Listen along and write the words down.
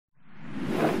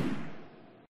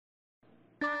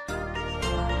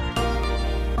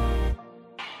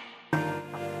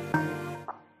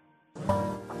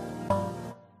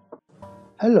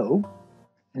Hello,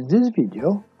 in this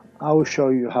video I will show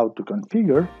you how to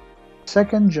configure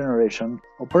second generation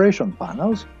operation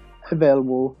panels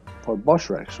available for Bosch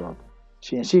Rexroth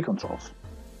CNC controls.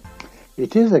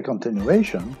 It is a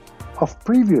continuation of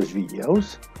previous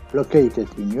videos located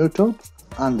in YouTube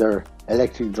under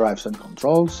Electric Drives and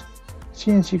Controls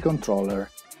CNC Controller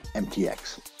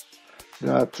MTX.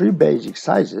 There are three basic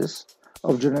sizes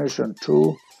of Generation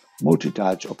 2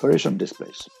 multi-touch operation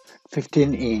displays: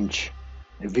 15-inch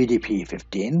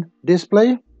VDP15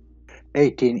 display,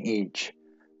 18-inch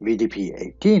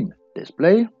VDP18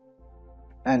 display,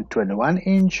 and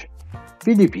 21-inch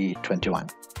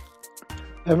VDP21.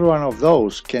 Every one of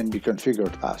those can be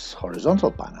configured as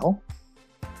horizontal panel,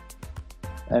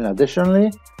 and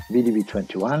additionally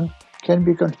VDP21 can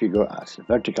be configured as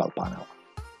vertical panel.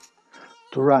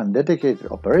 To run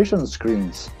dedicated operation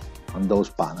screens on those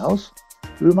panels,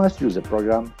 we must use the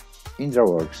program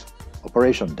IndraWorks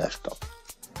Operation Desktop.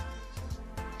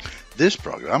 This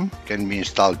program can be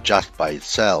installed just by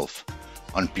itself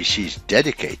on PCs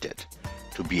dedicated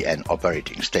to be an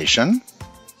operating station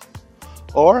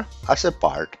or as a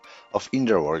part of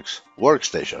IndraWorks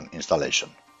workstation installation,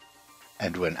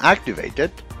 and when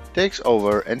activated takes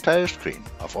over entire screen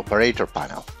of operator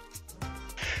panel.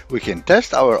 We can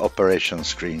test our operation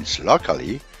screens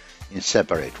locally in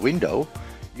separate window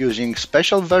using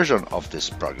special version of this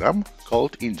program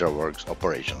called IndraWorks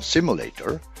Operation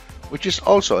Simulator, which is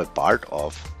also a part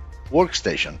of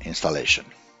workstation installation.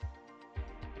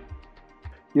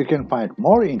 You can find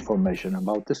more information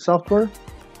about this software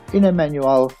in a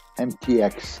manual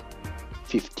MTX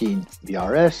 15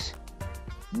 VRS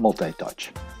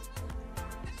multi-touch.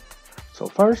 So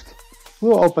first,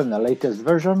 we'll open the latest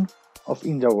version of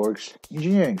IndraWorks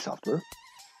Engineering software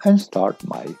and start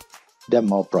my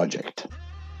demo project.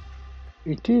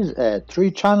 It is a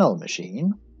 3-channel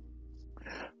machine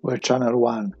where channel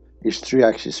 1 is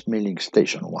 3-axis milling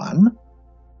station 1,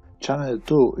 channel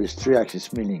 2 is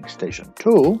 3-axis milling station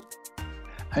 2,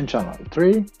 and channel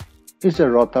 3 is a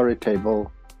rotary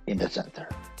table in the center.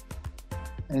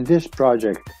 In this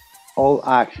project, all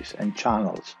axes and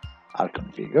channels are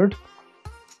configured,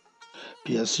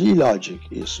 PLC logic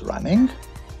is running,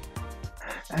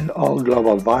 and all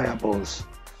global variables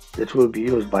that will be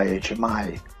used by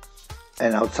HMI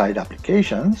and outside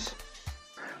applications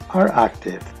are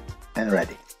active and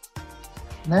ready.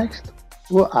 Next,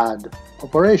 we'll add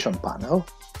operation panel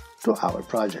to our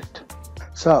project.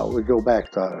 So we go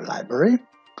back to our library,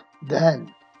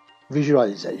 then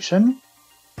visualization,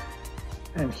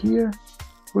 and here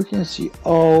we can see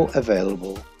all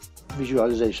available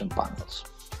visualization panels.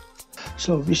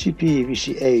 So VCP,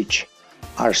 VCH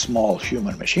are small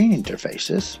human-machine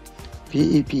interfaces,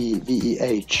 VEP,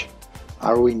 VEH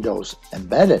are Windows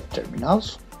embedded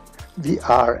terminals,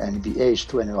 VR and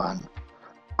VH21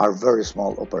 are very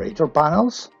small operator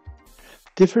panels.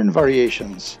 Different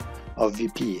variations of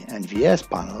VP and VS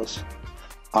panels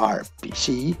are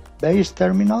PC-based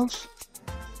terminals,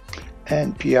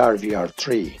 and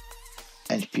PRVR3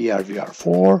 and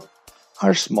PRVR4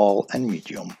 are small and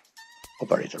medium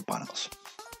operator panels.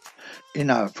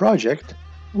 In our project,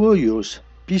 we'll use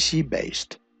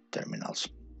PC-based terminals.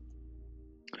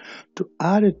 To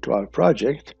add it to our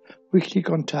project, we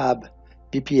click on tab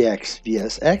PPX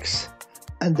VSX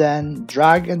and then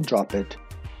drag and drop it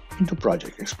into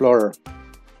Project Explorer.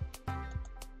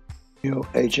 New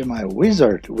HMI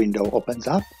Wizard window opens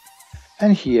up,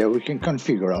 and here we can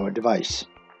configure our device.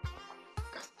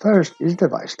 First is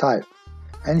device type,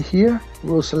 and here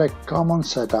we'll select Common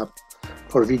Setup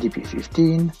for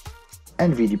VDP15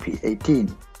 and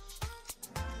VDP18.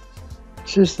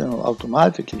 System will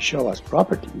automatically show us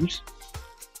properties,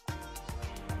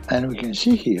 and we can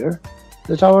see here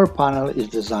that our panel is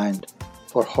designed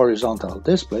for horizontal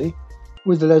display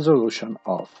with a resolution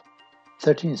of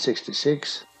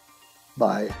 1366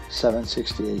 by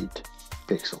 768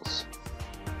 pixels.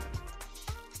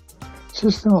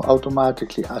 System will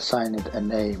automatically assign it a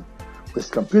name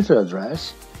with computer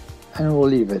address and will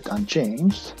leave it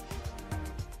unchanged.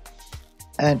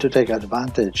 And to take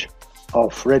advantage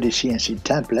of ready CNC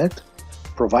template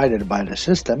provided by the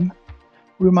system,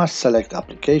 we must select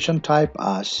application type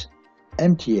as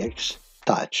MTX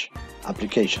Touch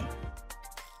application.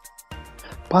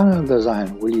 Panel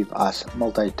design will leave as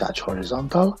multi-touch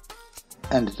horizontal,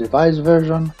 and device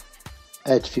version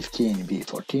at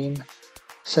 15B14,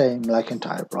 same like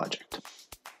entire project.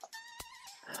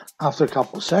 After a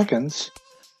couple seconds,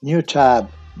 new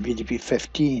tab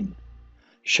VDP15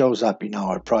 shows up in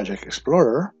our Project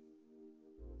Explorer,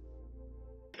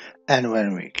 and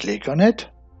when we click on it,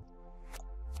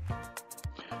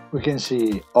 we can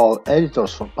see all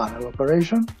editors for panel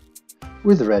operation,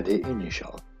 with ready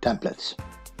initial templates.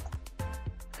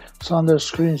 So under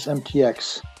Screens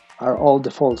MTX are all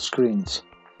default screens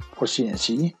for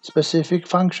CNC specific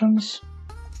functions.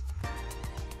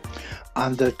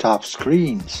 Under Tab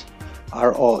Screens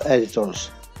are all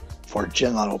editors for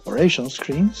general operation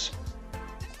screens.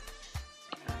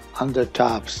 Under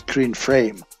Tab Screen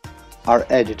Frame are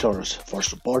editors for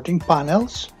supporting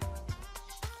panels.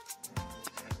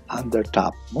 Under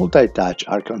Tab Multi-Touch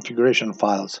are configuration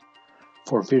files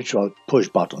for virtual push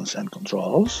buttons and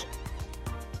controls.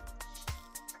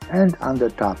 And under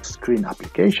Tab Screen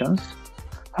Applications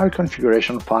are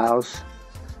configuration files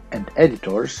and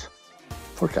editors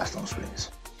for custom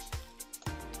screens.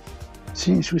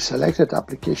 Since we selected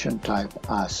application type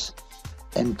as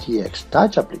MTX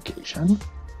Touch application,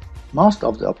 most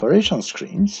of the operation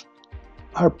screens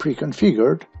are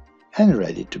pre-configured and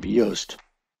ready to be used.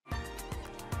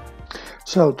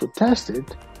 So to test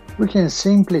it, we can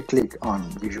simply click on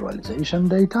Visualization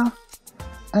Data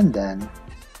and then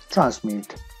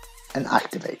Transmit and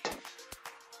Activate.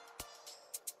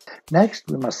 Next,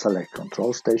 we must select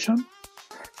Control Station,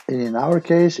 and in our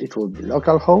case it will be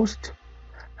localhost,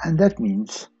 and that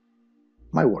means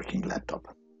my working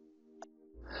laptop.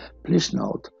 Please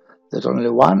note that only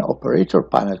one operator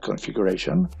panel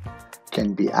configuration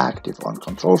can be active on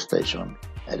Control Station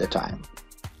at a time.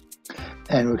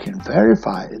 And we can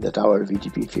verify that our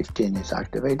VDP15 is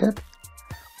activated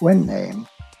when name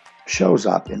shows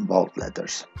up in bold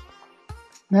letters.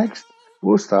 Next,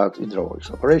 we'll start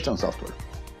IndraWorks Operation Software.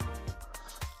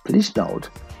 Please note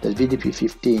that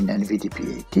VDP15 and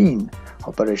VDP18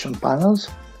 operation panels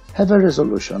have a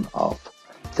resolution of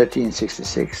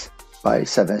 1366 by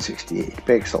 768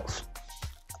 pixels.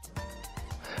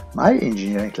 My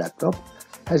engineering laptop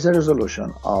has a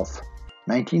resolution of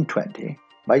 1920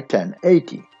 by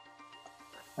 1080,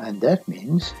 and that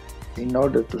means in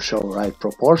order to show right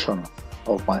proportion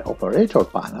of my operator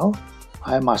panel,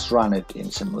 I must run it in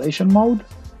simulation mode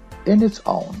in its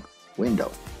own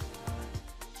window.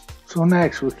 So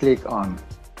next we click on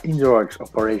IndraWorks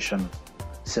Operation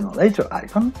Simulator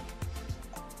icon,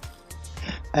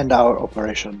 and our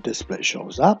operation display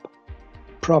shows up,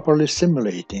 properly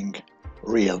simulating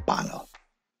real panel.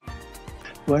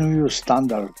 When we use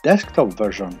standard desktop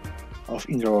version of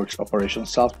IndraWorks Operation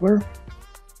Software,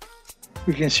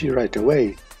 we can see right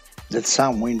away that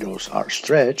some windows are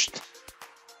stretched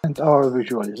and our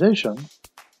visualization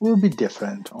will be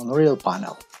different on real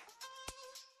panel.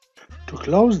 To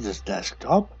close this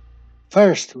desktop,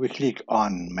 first we click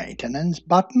on Maintenance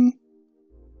button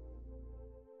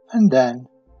and then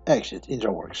exit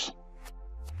IndraWorks.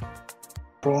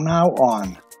 From now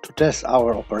on, to test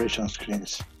our operation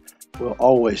screens, we'll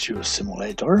always use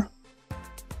Simulator,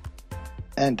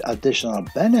 and additional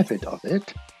benefit of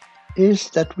it is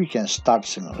that we can start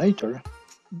Simulator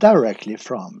directly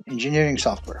from engineering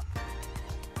software.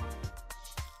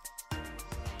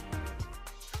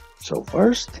 So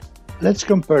first, let's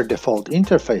compare default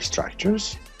interface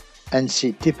structures and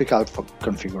see typical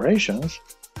configurations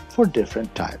for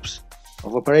different types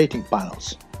of operating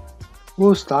panels.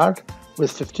 We'll start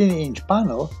with 15-inch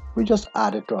panel we just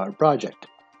added to our project.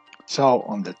 So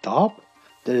on the top,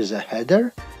 there is a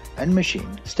header and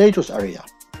machine status area.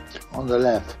 On the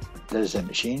left, there is a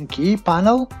machine key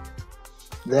panel.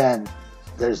 Then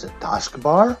there is a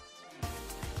taskbar,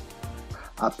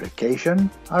 application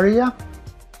area,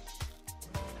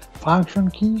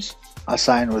 function keys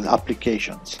assigned with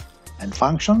applications and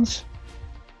functions,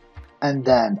 and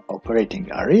then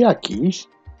operating area keys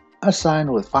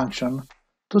assigned with function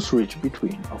to switch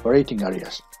between operating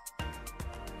areas.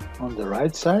 On the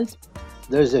right side,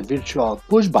 there is a virtual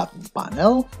push button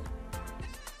panel,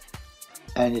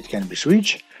 and it can be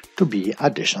switched to be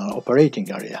additional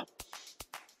operating area.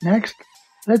 Next,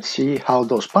 let's see how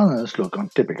those panels look on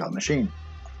typical machine.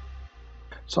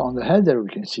 So on the header we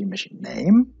can see machine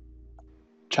name,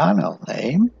 channel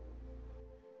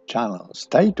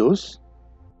status,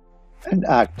 and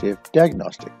active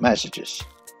diagnostic messages.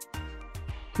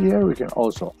 Here we can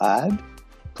also add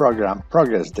program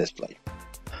progress display.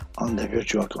 On the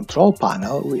virtual control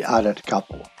panel we added a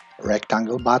couple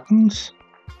rectangle buttons,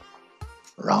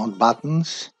 round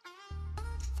buttons,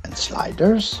 and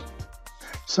sliders,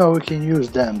 so we can use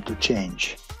them to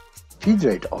change feed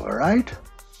rate override,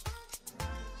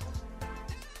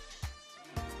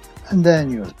 and then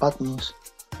use buttons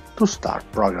to start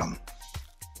program.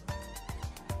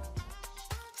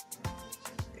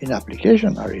 In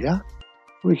application area,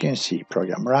 we can see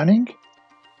program running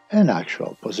and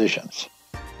actual positions.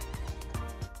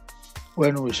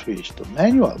 When we switch to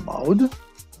manual mode,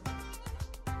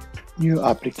 new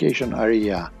application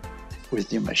area with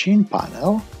the machine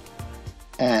panel,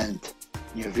 and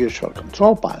new virtual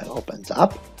control panel opens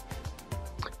up.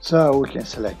 So we can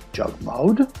select jog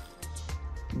mode,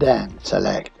 then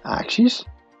select axis,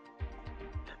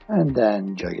 and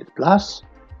then jog it plus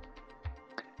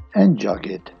and jog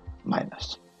it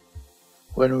minus.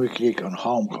 When we click on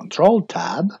Home Control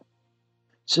tab,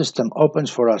 System opens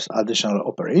for us additional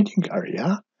operating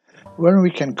area where we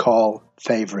can call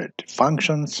favorite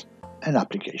functions and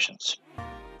applications.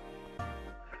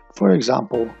 For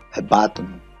example, a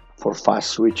button for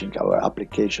fast switching our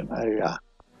application area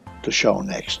to show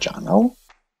next channel,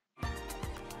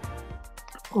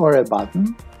 or a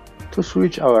button to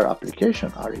switch our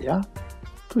application area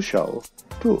to show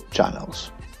 2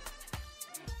 channels.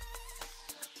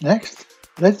 Next,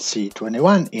 let's see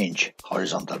 21-inch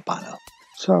horizontal panel.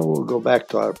 So we'll go back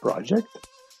to our project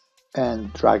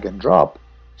and drag and drop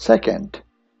second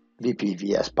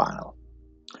VPVS panel.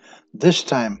 This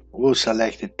time we'll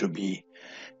select it to be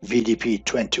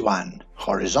VDP21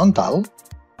 horizontal,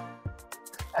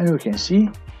 and we can see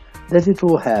that it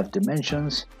will have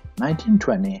dimensions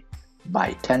 1920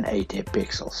 by 1080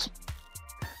 pixels.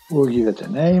 We'll give it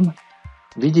a name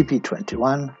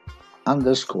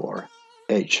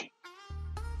VDP21_H.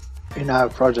 In our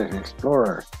Project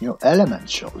Explorer, new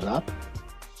elements shows up,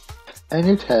 and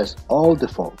it has all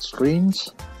default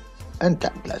screens and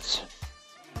templates.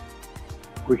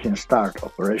 We can start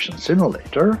Operation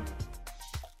Simulator,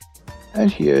 and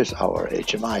here's our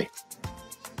HMI.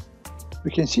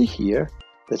 We can see here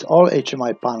that all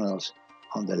HMI panels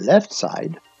on the left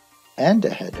side and the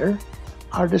header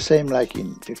are the same like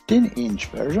in 15-inch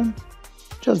version,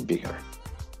 just bigger.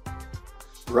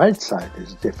 Right side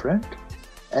is different,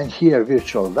 and here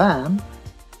virtual VAM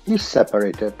is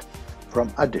separated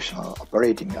from additional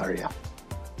operating area.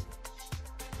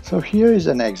 So here is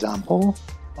an example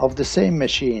of the same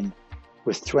machine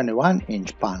with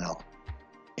 21-inch panel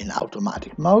in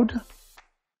automatic mode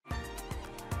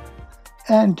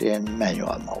and in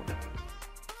manual mode.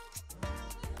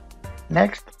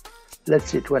 Next,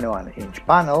 let's see 21-inch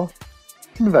panel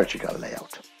in vertical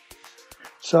layout.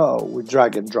 So we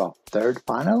drag and drop third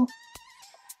panel,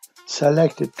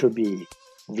 select it to be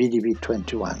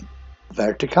VDP21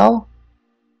 vertical,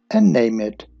 and name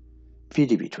it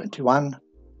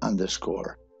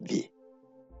VDP21_V.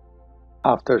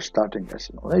 After starting a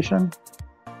simulation,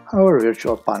 our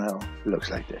virtual panel looks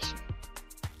like this.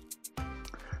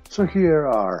 So here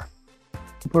are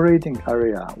operating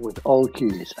area with all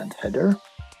keys and header,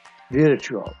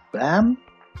 virtual VAM,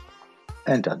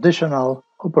 and additional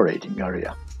operating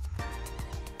area.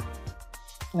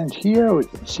 And here we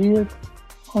can see it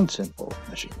on simple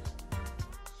machine.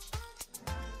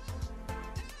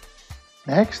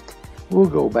 Next, we'll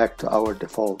go back to our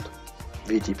default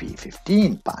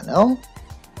VDP15 panel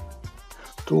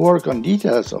to work on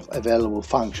details of available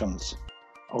functions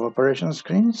of operation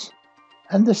screens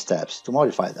and the steps to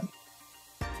modify them.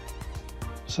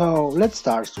 So let's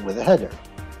start with the header.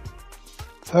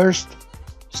 First,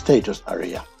 status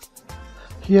area.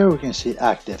 Here we can see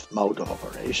active mode of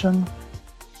operation,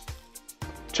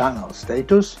 channel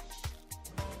status,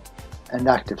 and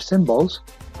active symbols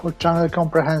for channel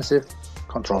comprehensive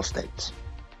control states.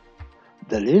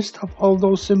 The list of all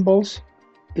those symbols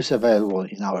is available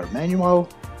in our manual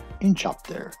in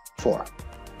Chapter 4.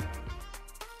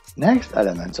 Next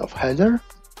elements of header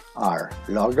are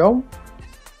logo,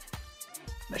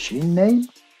 machine name,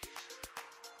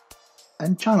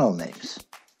 and channel names.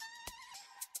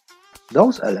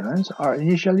 Those elements are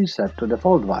initially set to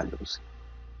default values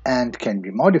and can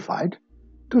be modified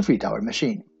to fit our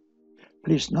machine.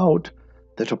 Please note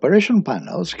that operation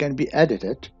panels can be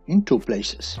edited in 2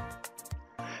 places.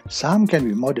 Some can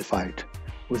be modified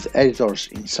with editors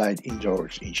inside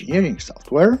IndraWorks Engineering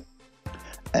software,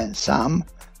 and some,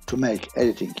 to make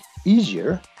editing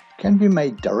easier, can be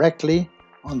made directly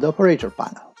on the operator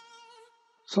panel.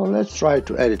 So let's try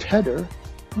to edit header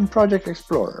in Project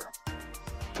Explorer.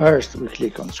 First we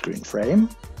click on Screen Frame,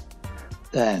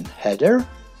 then Header,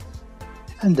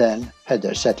 and then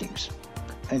Header Settings.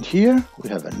 And here we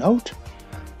have a note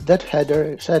that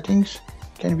header settings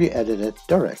can be edited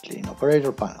directly in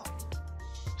Operator panel.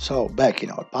 So back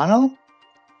in our panel,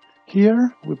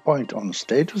 here we point on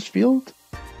Status field,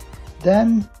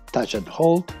 then touch and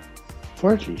hold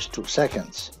for at least 2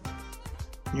 seconds.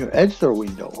 New editor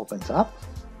window opens up,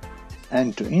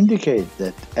 and to indicate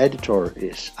that editor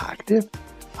is active,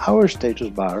 our status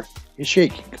bar is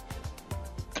shaking.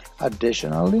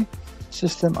 Additionally,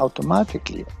 system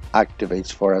automatically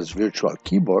activates for us virtual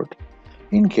keyboard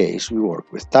in case we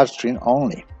work with touchscreen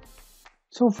only.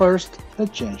 So first,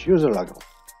 let's change user logo.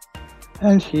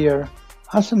 And here,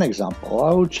 as an example,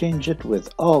 I will change it with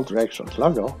Alt-Rexroth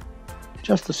logo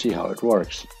just to see how it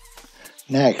works.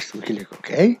 Next, we click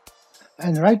OK,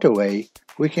 and right away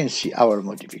we can see our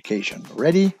modification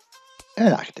ready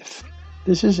and active.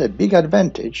 This is a big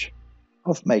advantage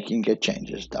of making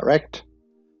changes direct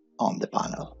on the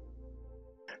panel.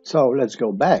 So let's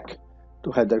go back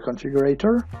to header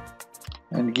configurator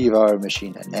and give our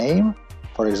machine a name,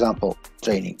 for example,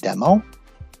 training demo.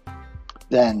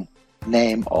 Then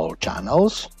name all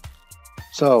channels.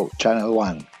 So channel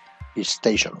 1 is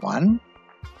station 1,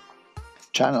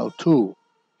 channel 2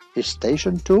 is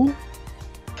station 2,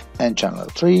 and channel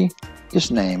 3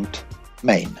 is named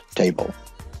main table.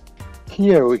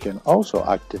 Here we can also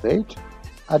activate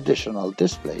additional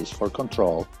displays for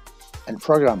control and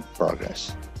program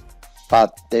progress,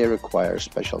 but they require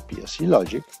special PLC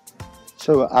logic,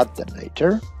 so we'll add them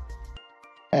later,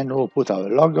 and we'll put our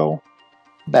logo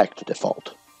back to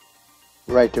default.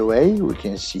 Right away we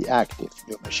can see active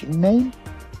new machine name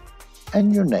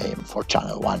and new name for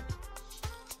channel 1.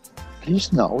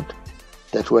 Please note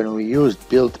that when we used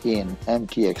built-in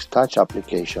MTX Touch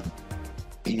application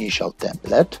initial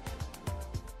template,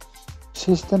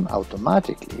 system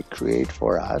automatically create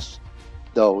for us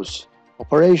those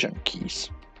operation keys,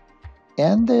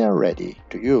 and they are ready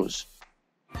to use.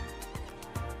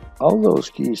 All those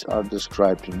keys are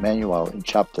described in manual in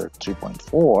chapter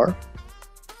 3.4,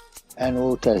 and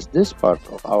we'll test this part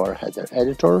of our header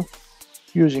editor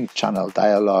using channel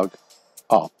dialog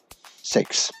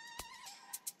op6.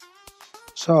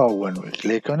 So when we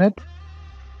click on it,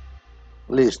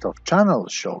 list of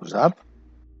channels shows up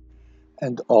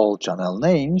and all channel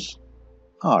names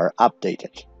are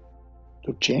updated.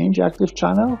 To change active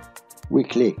channel, we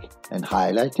click and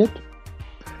highlight it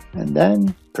and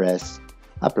then press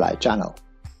Apply Channel.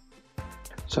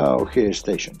 So here's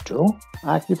station 2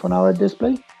 active on our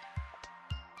display.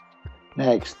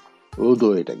 Next, we'll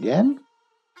do it again.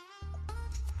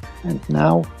 And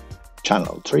now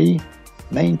channel 3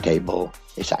 main table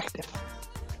is active.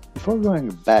 Before going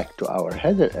back to our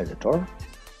header editor,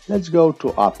 let's go to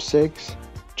op6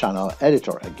 channel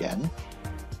editor again,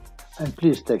 and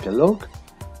please take a look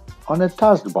on the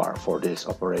taskbar for this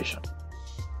operation.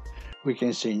 We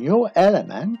can see a new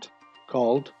element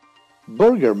called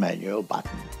Burger Menu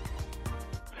button.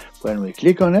 When we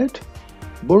click on it,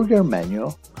 Burger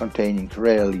Menu containing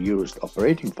rarely used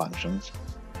operating functions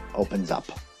opens up.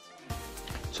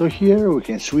 So here we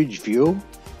can switch view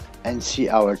and see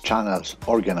our channels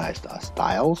organized as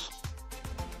tiles,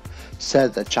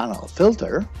 set a channel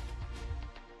filter,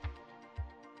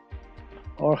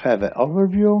 or have an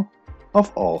overview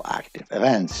of all active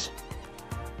events.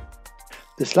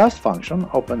 This last function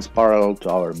opens parallel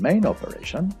to our main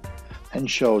operation and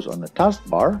shows on the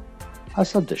taskbar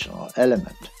as additional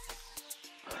element.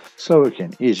 So we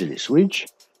can easily switch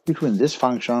between this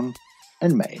function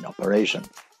and main operation.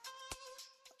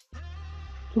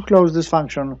 To close this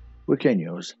function, we can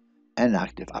use an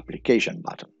active application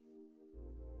button.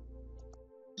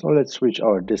 So let's switch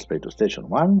our display to station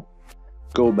 1,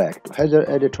 go back to header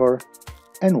editor,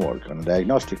 and work on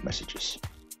diagnostic messages.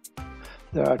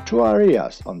 There are two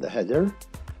areas on the header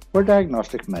where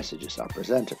diagnostic messages are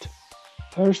presented.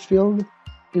 First field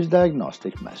is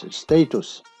diagnostic message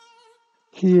status.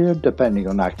 Here, depending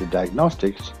on active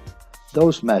diagnostics,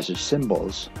 those message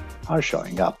symbols are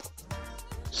showing up.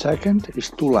 Second is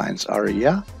two lines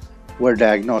area where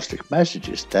diagnostic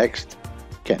messages text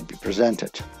can be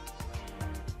presented.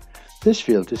 This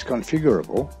field is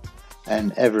configurable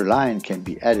and every line can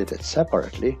be edited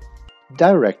separately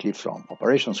directly from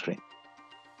operation screen.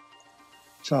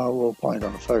 So we'll point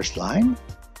on the first line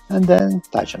and then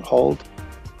touch and hold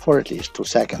for at least 2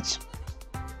 seconds.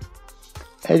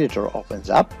 Editor opens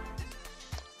up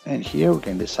and here we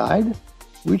can decide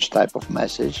which type of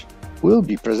message will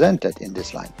be presented in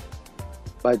this line.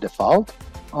 By default,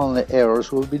 only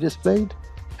errors will be displayed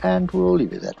and we'll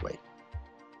leave it that way.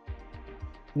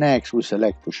 Next, we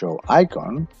select to show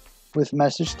icon with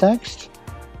message text,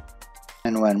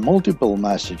 and when multiple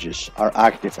messages are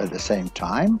active at the same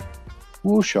time,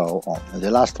 we'll show only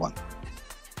the last one.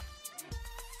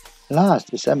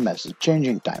 Last is a message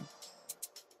changing time.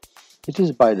 It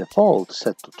is by default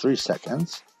set to 3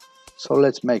 seconds, so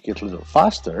let's make it a little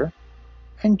faster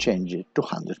and change it to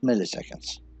 100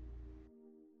 milliseconds.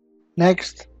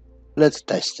 Next, let's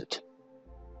test it.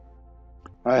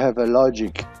 I have a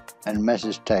logic and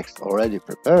message text already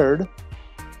prepared,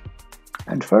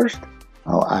 and first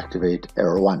I'll activate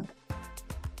error 1.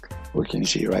 We can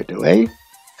see right away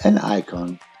an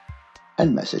icon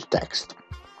and message text.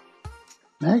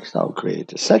 Next, I'll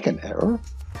create a second error,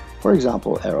 for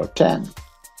example error 10,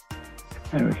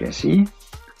 and we can see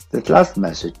that last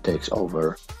message takes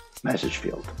over message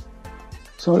field.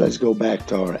 So let's go back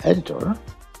to our editor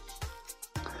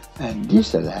and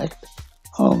deselect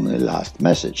only last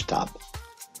message tab.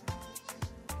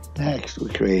 Next, we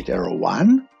create error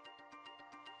 1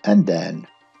 and then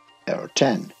error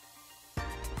 10.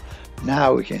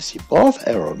 Now we can see both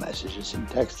error messages in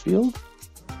text field,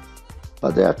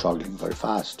 but they are toggling very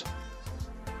fast.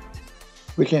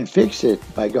 We can fix it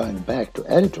by going back to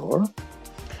editor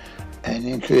and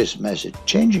increase message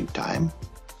changing time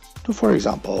to, for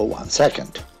example, 1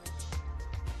 second.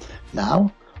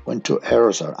 Now, when two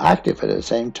errors are active at the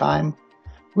same time,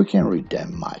 we can read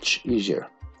them much easier.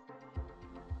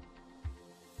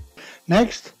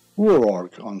 Next, we'll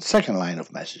work on second line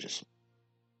of messages.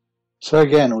 So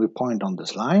again, we point on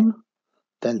this line,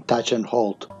 then touch and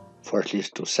hold for at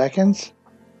least 2 seconds,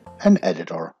 and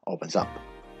editor opens up.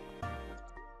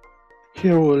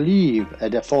 Here we'll leave a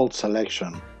default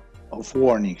selection of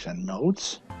warnings and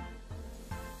notes,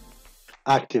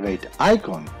 activate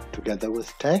icon together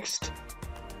with text,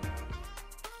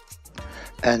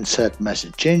 and set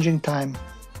message changing time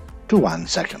to 1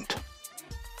 second.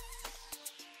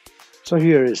 So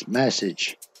here is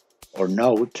message or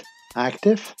note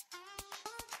active.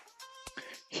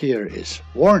 Here is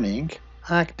warning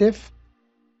active.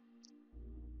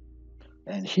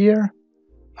 And here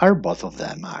are both of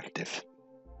them active.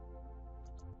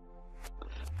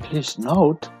 Please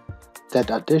note that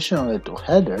additionally to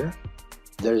header,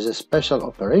 there is a special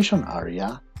operation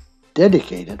area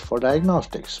dedicated for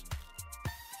diagnostics.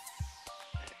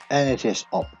 And it is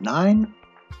Op9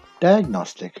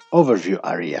 Diagnostic Overview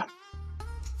area.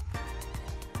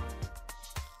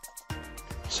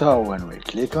 So when we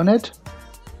click on it,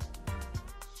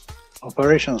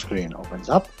 operation screen opens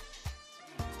up,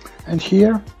 and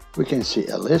here we can see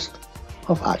a list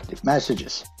of active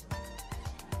messages.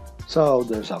 So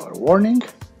there's our warning,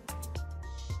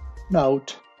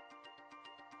 note,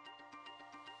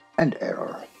 and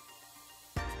error.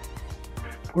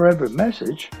 For every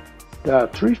message, there are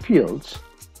 3 fields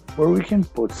where we can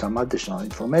put some additional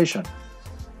information.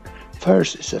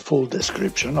 First is a full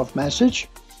description of message.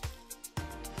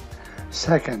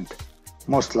 Second,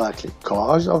 most likely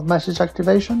cause of message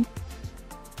activation.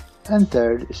 And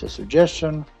third is a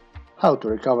suggestion how to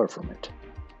recover from it.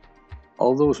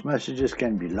 All those messages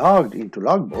can be logged into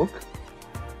logbook,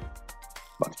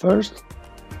 but first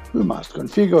we must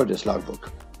configure this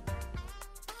logbook.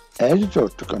 Editor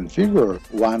to configure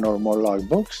one or more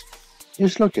logbooks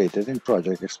is located in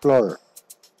Project Explorer.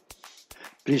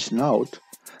 Please note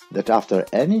that after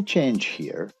any change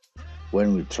here,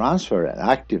 when we transfer and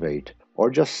activate or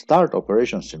just start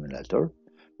Operation Simulator,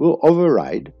 we'll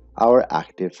override our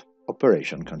active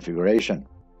operation configuration.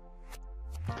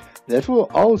 That will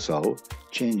also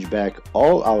change back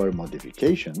all our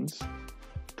modifications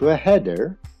to a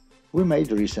header we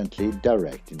made recently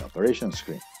direct in operation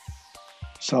screen.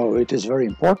 So it is very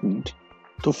important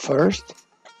to first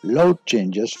load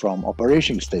changes from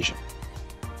operation station.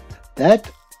 That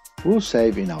will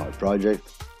save in our project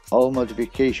all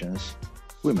modifications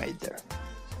we made there.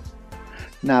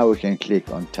 Now we can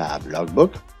click on tab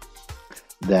Logbook,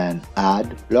 then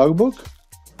Add Logbook,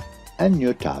 and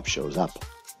new tab shows up.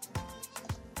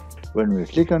 When we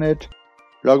click on it,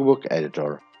 Logbook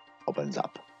Editor opens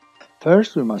up.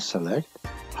 First, we must select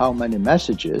how many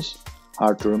messages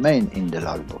are to remain in the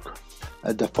logbook.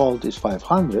 A default is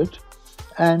 500,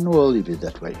 and we'll leave it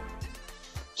that way.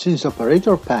 Since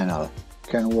Operator Panel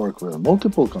can work with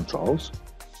multiple controls,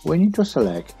 we need to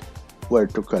select where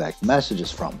to collect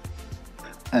messages from.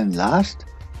 And last,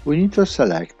 we need to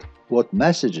select what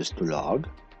messages to log,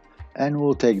 and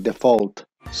we'll take default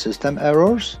system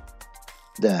errors,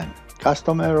 then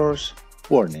custom errors,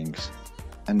 warnings,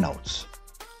 and notes.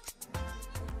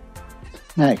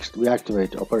 Next, we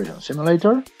activate Operation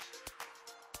Simulator,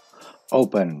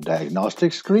 open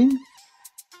diagnostic screen,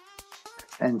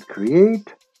 and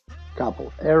create a couple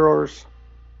of errors,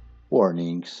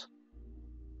 warnings,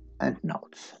 and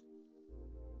notes.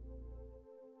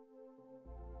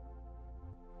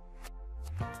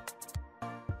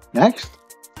 Next,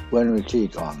 when we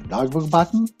click on Logbook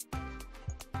button,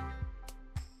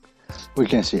 we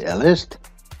can see a list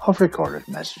of recorded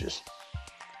messages.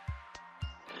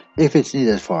 If it's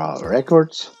needed for our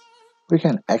records, we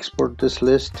can export this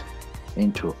list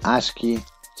into ASCII,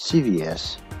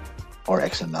 CVS, or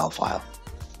XML file.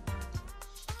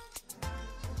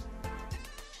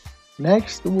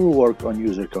 Next, we'll work on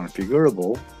user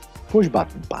configurable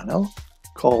push-button panel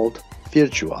called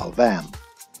Virtual VAM.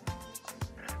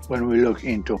 When we look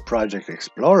into Project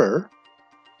Explorer,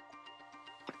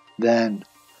 then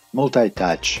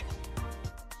Multi-Touch,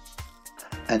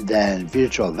 and then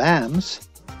Virtual VAMs,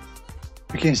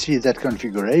 we can see that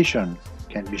configuration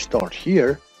can be stored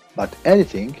here, but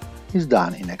editing is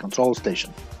done in a control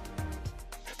station.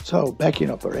 So back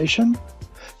in operation,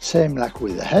 same like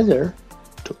with the header,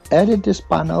 to edit this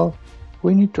panel,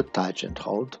 we need to touch and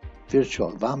hold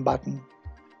virtual van button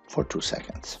for 2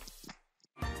 seconds.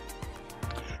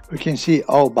 We can see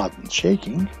all buttons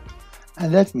shaking,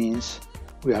 and that means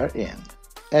we are in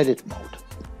edit mode.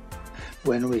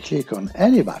 When we click on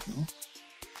any button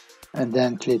and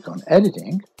then click on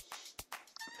editing,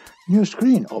 new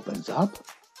screen opens up,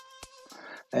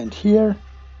 and here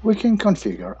we can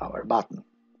configure our button.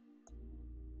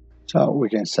 So we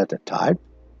can set a type,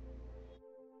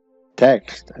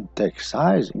 text and text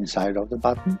size inside of the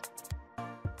button,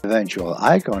 eventual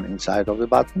icon inside of the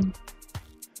button,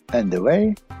 and the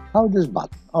way how this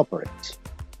button operates.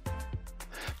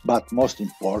 But most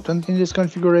important in this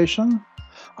configuration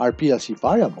are PLC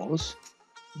variables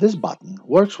this button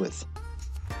works with.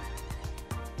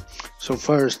 So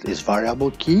first is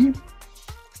variable key.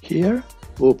 Here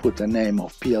we'll put the name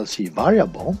of PLC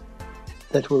variable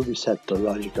that will be set to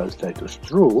logical status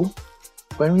true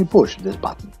when we push this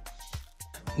button.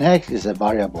 Next is a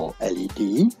variable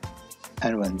LED,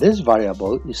 and when this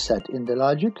variable is set in the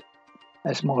logic,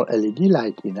 a small LED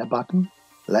light in a button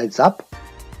lights up.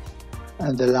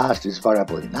 And the last is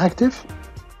variable inactive,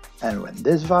 and when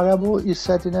this variable is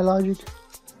set in a logic,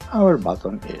 our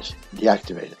button is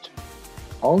deactivated.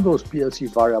 All those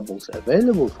PLC variables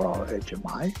available for our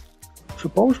HMI are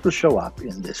supposed to show up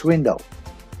in this window.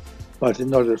 But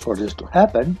in order for this to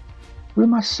happen, we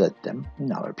must set them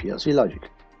in our PLC logic.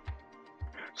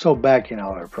 So back in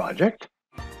our project,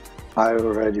 I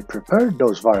already prepared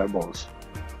those variables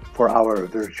for our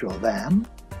virtual van,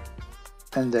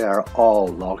 and they are all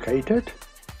located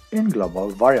in global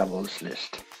variables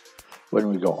list. When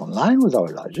we go online with our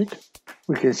logic,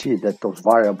 we can see that those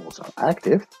variables are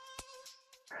active,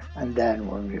 and then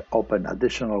when we open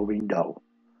additional window,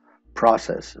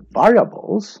 process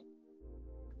variables,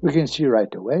 we can see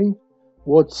right away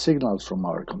what signals from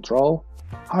our control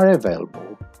are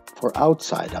available for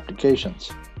outside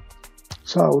applications.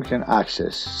 So we can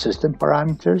access system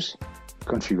parameters,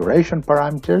 configuration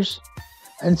parameters,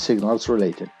 and signals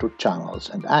related to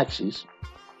channels and axes,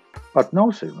 but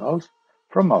no signals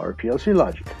from our PLC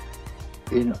logic.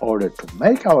 In order to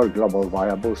make our global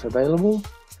variables available,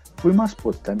 we must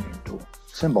put them into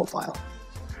symbol file.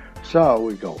 So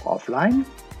we go offline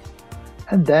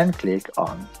and then click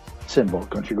on symbol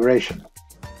configuration.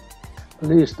 A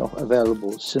list of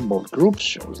available symbol groups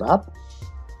shows up,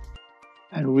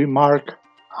 and we mark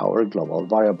our global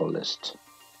variable list.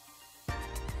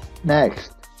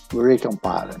 Next, we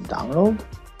recompile and download,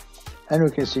 and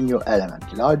we can see new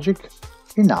element logic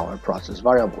in our process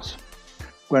variables.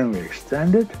 When we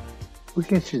extend it, we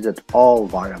can see that all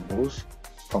variables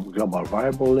from global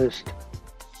variable list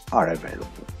are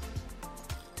available.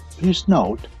 Please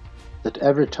note that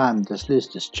every time this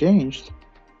list is changed,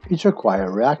 it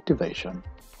requires reactivation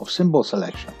of symbol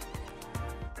selection.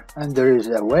 And there is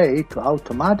a way to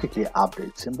automatically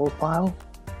update symbol file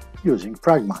using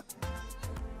Pragma.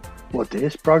 What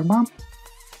is Pragma?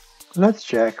 Let's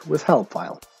check with help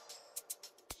file.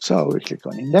 So we click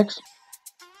on index,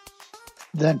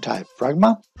 then type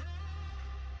Pragma,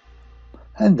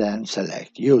 and then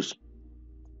select use.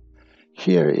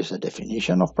 Here is a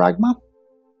definition of Pragma.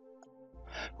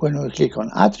 When we click on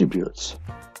attributes,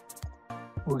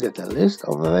 we get a list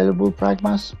of available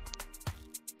Pragmas,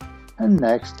 and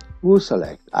next we'll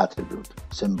select attribute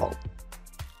symbol.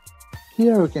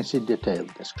 Here we can see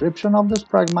detailed description of this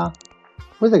Pragma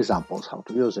with examples how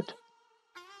to use it.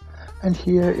 And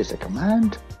here is a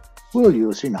command we'll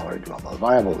use in our global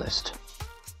variable list.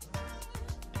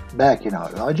 Back in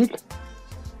our logic,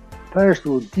 first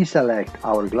we'll deselect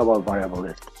our global variable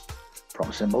list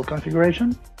from symbol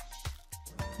configuration,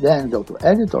 then go to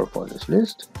editor for this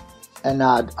list and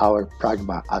add our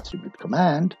Pragma attribute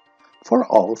command for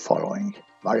all following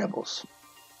variables.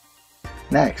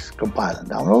 Next, compile and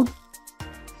download.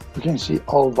 We can see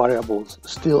all variables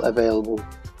still available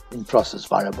in process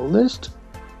variable list,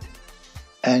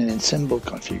 and in symbol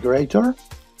configurator,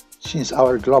 since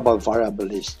our global variable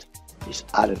list is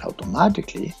added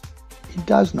automatically, it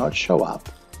does not show up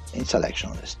in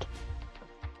selection list.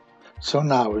 So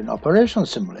now in Operation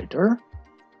Simulator,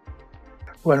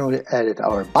 when we edit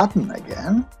our button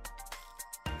again,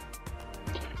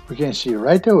 we can see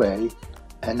right away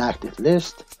an active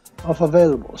list of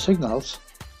available signals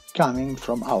coming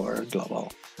from our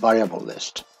global variable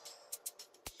list.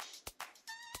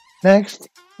 Next,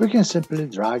 we can simply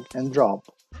drag and drop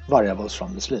variables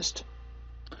from this list.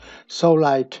 So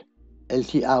like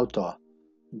LT Auto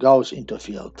goes into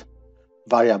field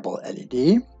variable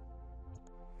LED,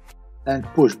 and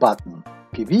push button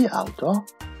PV Auto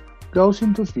goes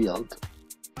into field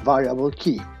variable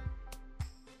key.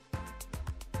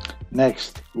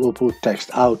 Next, we'll put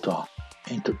text auto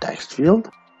into text field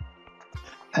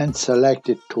and select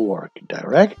it to work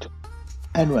direct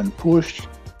and when pushed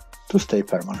to stay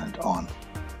permanent on.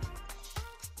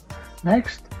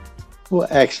 Next, we'll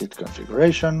exit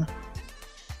configuration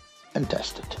and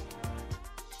test it.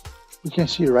 We can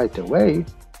see right away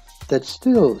that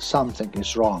still something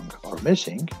is wrong or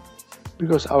missing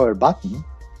because our button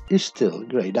is still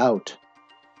grayed out.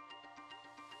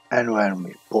 And when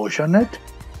we push on it,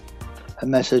 a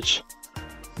message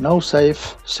 "No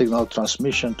safe signal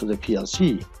transmission to the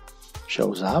PLC"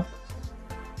 shows up,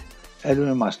 and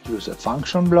we must use a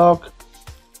function block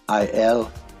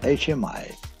IL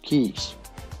HMI keys.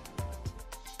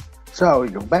 So we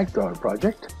go back to our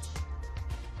project,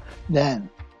 then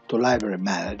to Library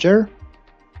Manager,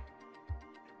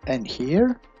 and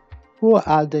here we'll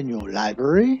add a new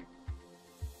library,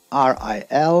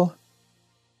 RIL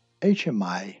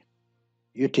HMI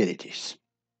Utilities.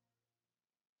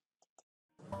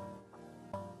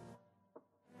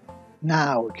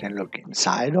 Now we can look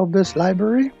inside of this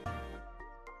library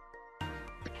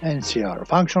and see our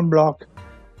function block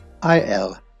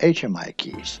IL HMI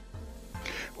keys.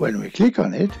 When we click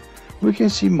on it, we can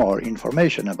see more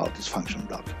information about this function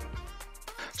block.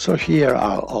 So here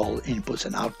are all inputs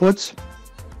and outputs.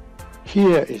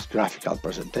 Here is graphical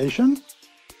presentation,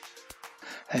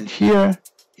 and here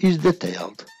is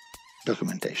detailed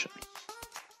documentation.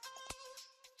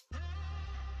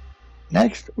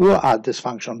 Next, we'll add this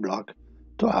function block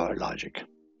to our logic.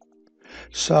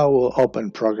 So we'll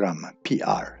open program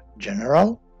PR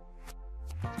General,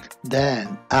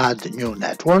 then add new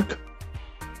network,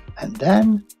 and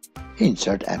then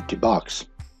insert empty box.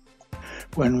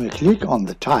 When we click on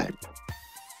the type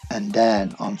and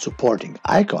then on supporting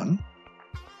icon,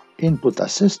 Input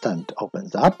Assistant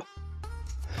opens up,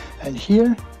 and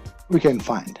here we can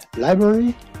find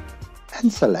library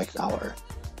and select our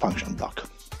function block.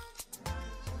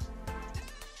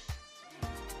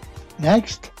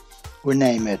 Next, we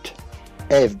name it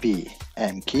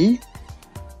FBM key,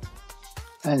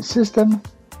 and system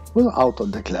will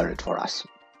auto-declare it for us.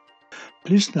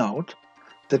 Please note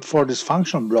that for this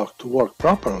function block to work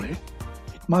properly,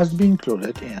 it must be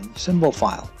included in symbol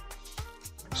file.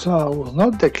 So we'll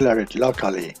not declare it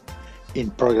locally in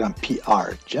program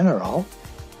PR General,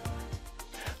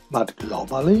 but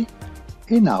globally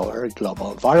in our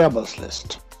global variables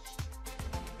list.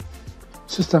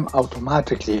 System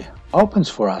automatically opens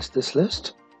for us this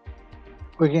list.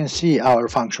 We can see our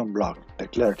function block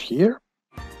declared here,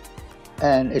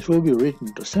 and it will be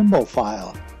written to symbol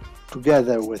file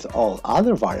together with all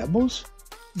other variables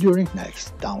during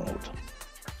next download.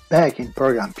 Back in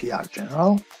program PR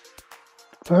General,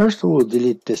 first we will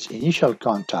delete this initial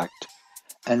contact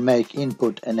and make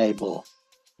input enable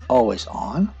always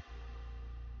on,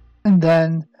 and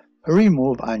then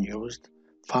remove unused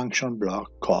function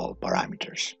block call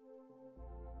parameters.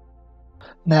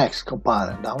 Next, compile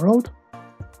and download.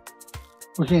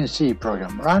 We can see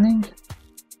program running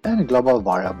and global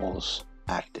variables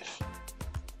active.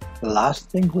 The last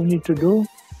thing we need to do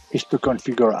is to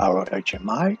configure our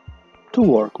HMI to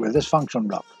work with this function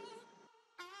block.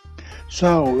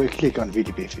 So we click on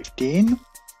VDP15,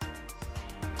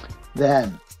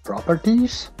 then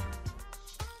Properties,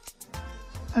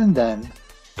 and then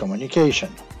Communication.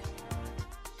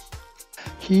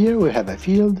 Here we have a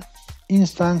field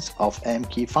Instance of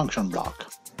mkey function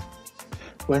block.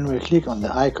 When we click on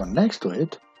the icon next to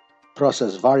it,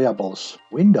 Process Variables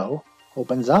window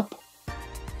opens up,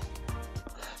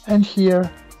 and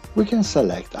here we can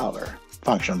select our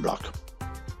function block.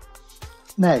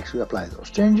 Next, we apply those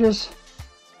changes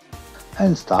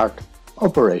and start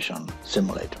Operation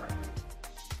Simulator.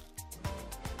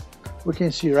 We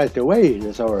can see right away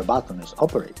that our button is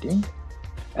operating,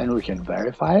 and we can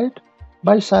verify it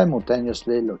by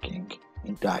simultaneously looking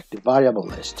into active variable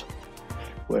list.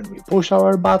 When we push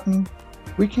our button,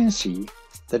 we can see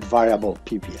that variable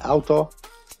PV Auto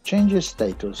changes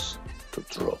status to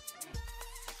true.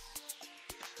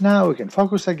 Now we can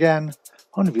focus again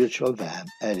on Virtual VM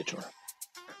Editor.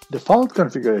 Default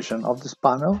configuration of this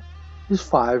panel is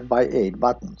 5 by 8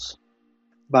 buttons,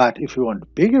 but if we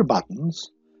want bigger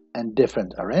buttons and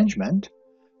different arrangement,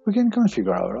 we can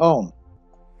configure our own.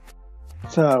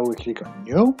 So we click on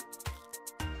New,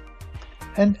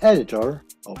 and Editor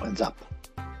opens up.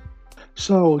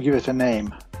 So we'll give it a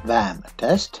name VM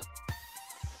Test.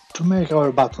 To make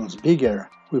our buttons bigger,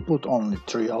 we put only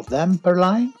 3 of them per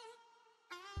line,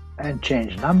 and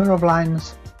change number of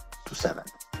lines to 7.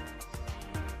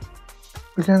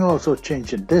 We can also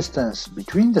change the distance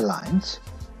between the lines,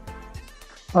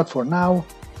 but for now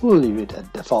we'll leave it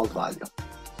at default value.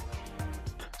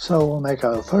 So we'll make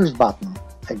our first button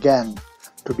again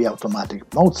to be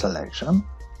automatic mode selection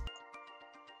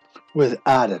with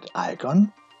added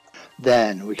icon.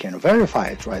 Then we can verify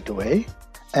it right away,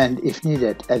 and if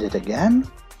needed, edit again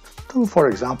to, for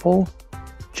example,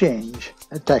 change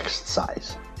a text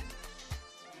size.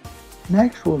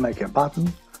 Next, we'll make a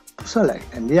button to select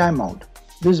NDI mode.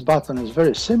 This button is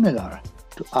very similar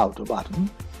to Auto button,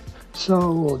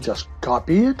 so we'll just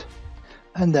copy it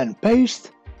and then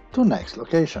paste to next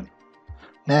location.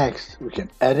 Next, we can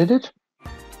edit it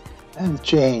and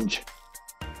change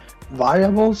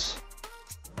variables,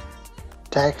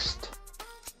 text,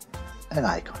 and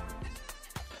icon.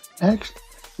 Next,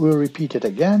 we'll repeat it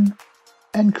again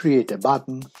and create a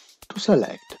button to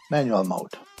select manual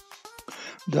mode.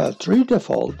 There are three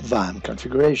default VAM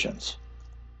configurations.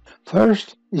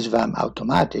 First is VAM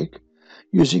automatic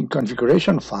using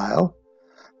configuration file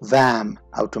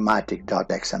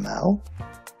vamautomatic.xml.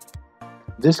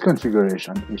 This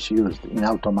configuration is used in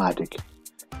automatic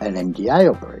and MDI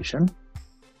operation.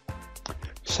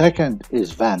 Second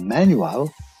is VAM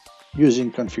manual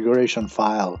using configuration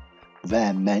file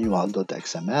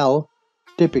vammanual.xml,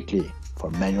 typically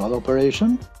for manual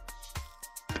operation.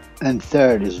 And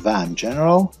third is VAM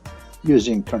general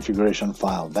using configuration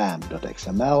file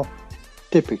vam.xml,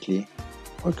 typically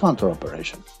for counter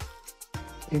operation.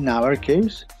 In our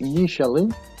case,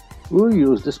 initially we'll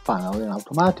use this panel in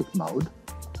automatic mode,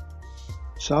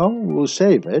 so we'll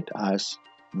save it as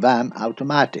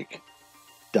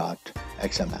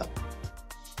vamautomatic.xml.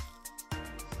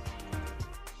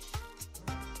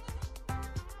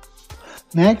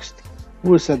 Next,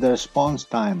 we'll set the response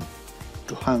time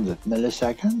to 100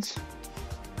 milliseconds,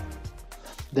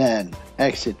 then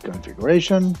exit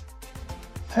configuration,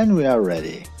 and we are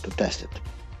ready to test it.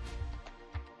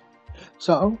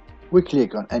 So we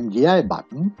click on MDI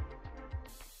button,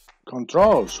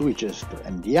 control switches to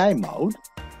MDI mode.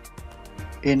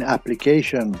 In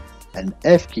application and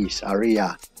F keys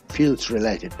area, fields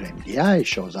related to MDI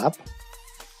shows up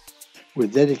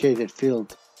with dedicated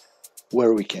field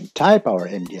where we can type our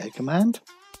MDI command,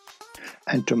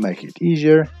 and to make it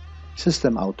easier,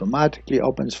 system automatically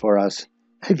opens for us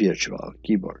a virtual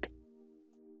keyboard.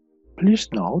 Please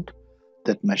note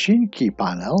that machine key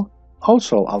panel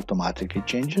also automatically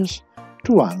changes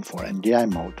to 1 for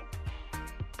MDI mode.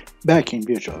 Back in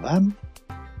virtual VAM,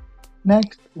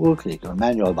 next we'll click on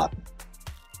manual button.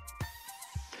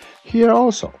 Here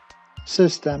also,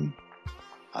 system,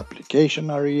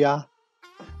 application area,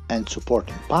 and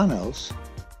supporting panels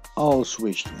all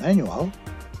switch to manual,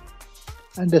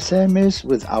 and the same is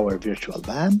with our virtual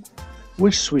VAM,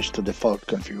 which switched to default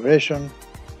configuration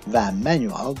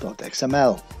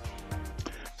vammanual.xml.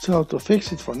 So to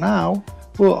fix it for now,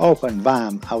 we'll open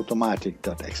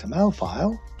vamautomatic.xml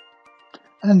file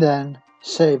and then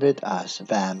save it as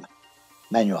VAM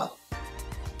manual.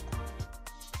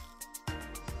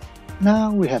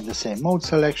 Now we have the same mode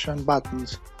selection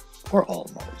buttons for all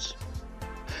modes.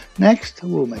 Next,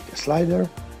 we'll make a slider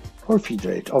for feed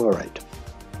rate override.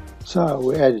 So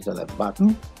we edit the left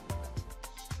button,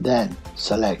 then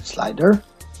select slider,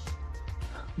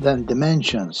 then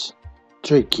dimensions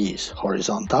 3 keys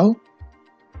horizontal,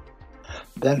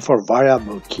 then for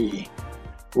variable key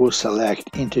we'll select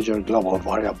integer global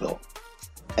variable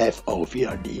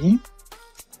FOVRD.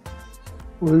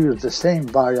 We'll use the same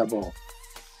variable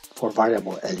for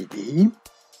variable LED.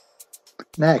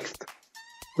 Next,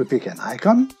 we pick an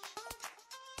icon,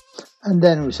 and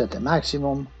then we set the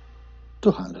maximum to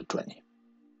 120.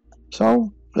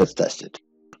 So let's test it.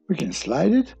 We can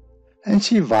slide it and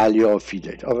see value of feed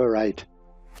rate override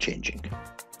changing.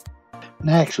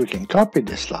 Next, we can copy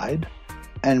the slide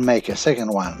and make a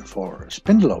second one for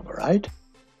spindle override,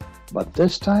 but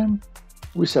this time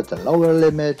we set the lower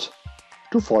limit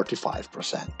to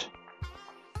 45%.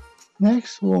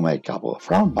 Next, we'll make a couple of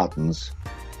round buttons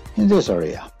in this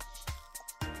area.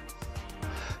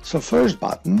 So first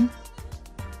button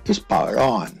is power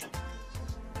on,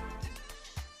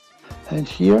 and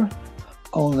here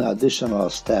only additional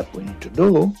step we need to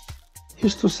do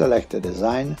is to select the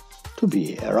design to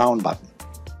be a round button.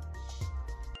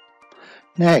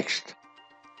 Next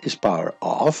is power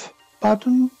off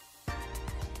button,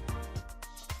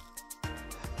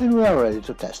 and we are ready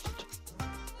to test it.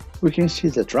 We can see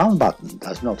that round button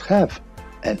does not have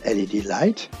an LED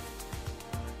light,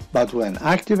 but when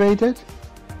activated,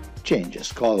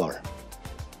 changes color.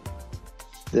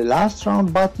 The last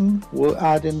round button we'll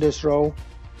add in this row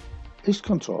is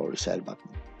control reset button.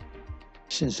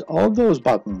 Since all those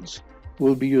buttons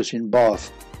will be used in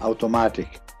both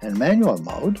automatic and manual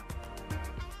mode.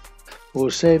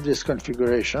 We'll save this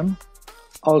configuration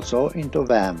also into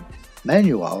VAM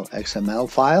manual XML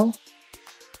file,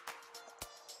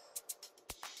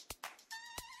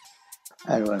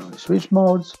 and when we switch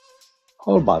modes,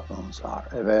 all buttons are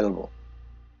available.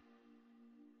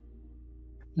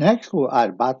 Next, we'll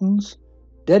add buttons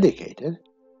dedicated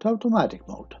to automatic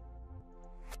mode.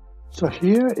 So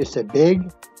here is a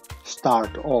big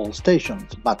Start All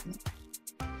Stations button,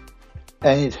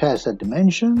 and it has the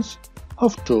dimensions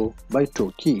of 2 by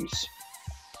 2 keys.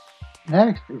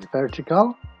 Next is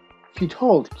vertical Fit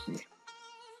Hold key,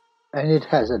 and it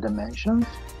has the dimensions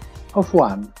of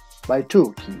 1 by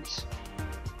 2 keys.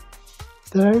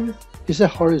 Third is a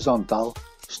horizontal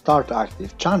Start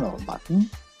Active Channel button,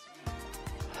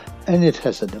 and it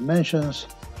has the dimensions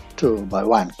 2 by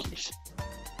 1 keys.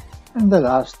 And the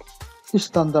last is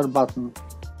standard button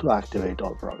to activate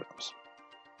all programs.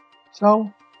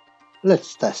 So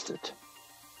let's test it.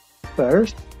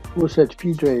 First, we'll set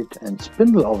feed rate and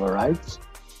spindle overrides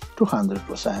to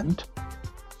 100%,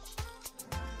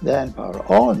 then power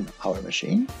on our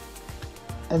machine,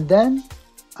 and then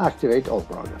activate all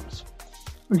programs.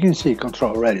 We can see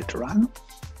control ready to run,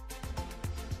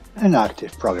 an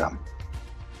active program.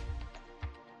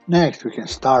 Next, we can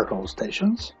start all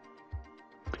stations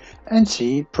and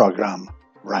see program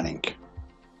running.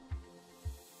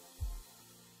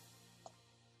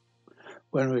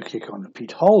 When we click on the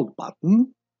Fit Hold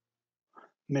button,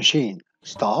 machine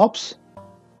stops,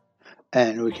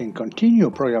 and we can continue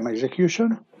program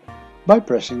execution by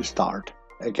pressing Start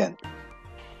again.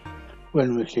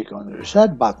 When we click on the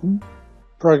Reset button,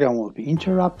 program will be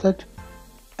interrupted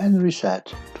and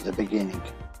reset to the beginning.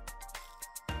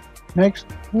 Next,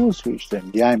 we'll switch to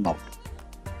MDI mode.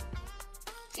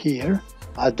 Here,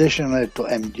 additionally to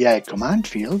MDI command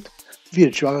field,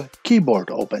 virtual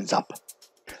keyboard opens up,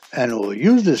 and we'll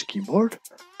use this keyboard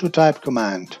to type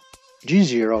command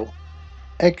G0,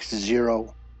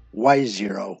 X0,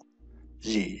 Y0,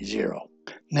 Z0.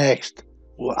 Next,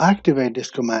 we'll activate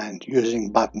this command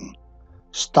using button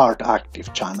Start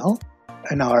Active Channel,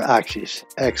 and our axis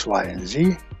X, Y, and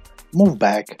Z move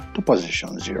back to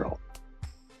position 0.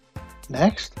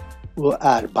 Next, we'll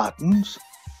add buttons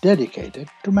dedicated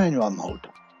to manual mode.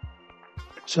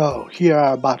 So here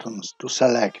are buttons to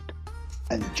select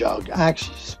and jog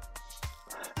axis,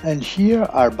 and here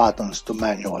are buttons to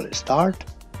manually start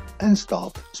and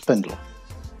stop spindle.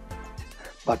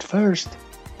 But first,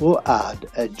 we'll add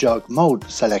a jog mode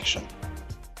selection.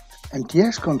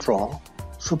 MTX control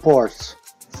supports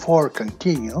 4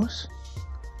 continuous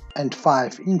and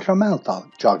 5 incremental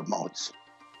jog modes.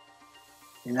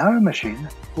 In our machine,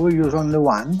 we'll use only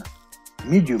one,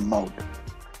 medium mode,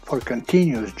 for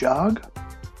continuous jog,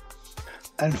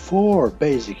 and 4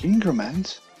 basic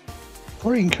increments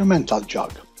for incremental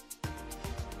jog.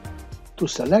 To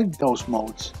select those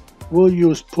modes, we'll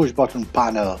use push-button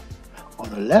panel on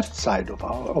the left side of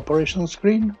our operation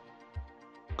screen,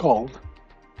 called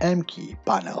M-Key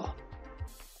panel.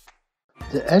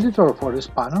 The editor for this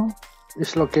panel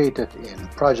is located in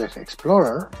Project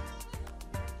Explorer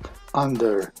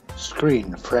under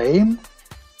Screen Frame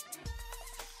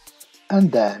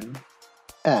and then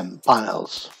M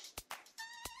Panels.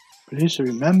 Please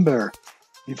remember,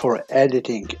 before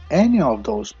editing any of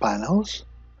those panels,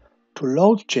 to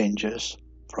load changes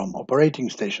from operating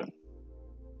station.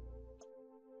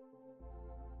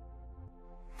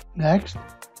 Next,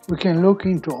 we can look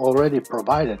into already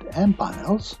provided M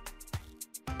panels,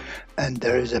 and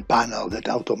there is a panel that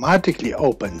automatically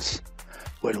opens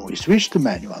when we switch to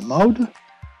manual mode.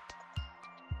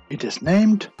 It is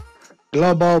named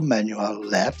Global Manual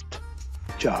Left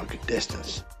Jog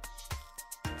Distance.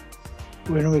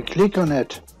 When we click on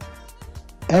it,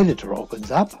 editor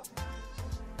opens up,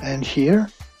 and here,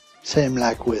 same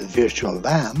like with virtual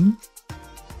VAM,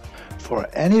 for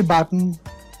any button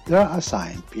there are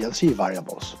assigned PLC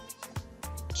variables.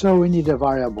 So we need a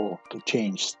variable to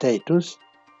change status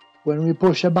when we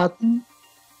push a button,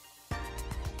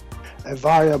 a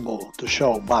variable to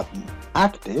show button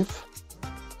active,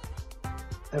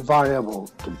 a variable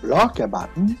to block a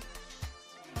button,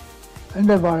 and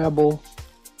a variable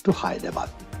to hide a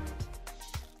button.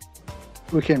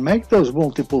 We can make those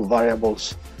multiple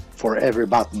variables for every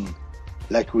button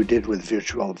like we did with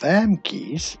virtual VAM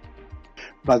keys,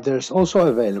 but there's also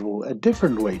available a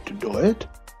different way to do it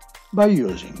by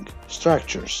using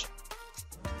structures.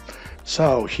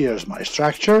 So here's my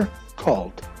structure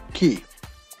called key.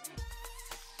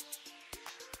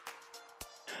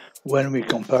 When we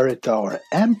compare it to our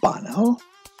M panel,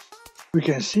 we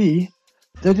can see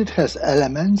that it has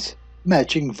elements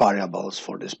matching variables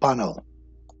for this panel.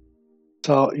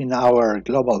 So in our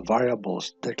global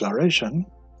variables declaration,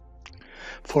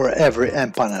 for every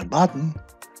M-panel button,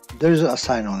 there is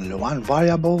assigned only one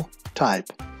variable type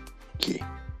key.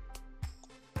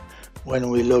 When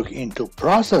we look into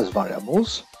process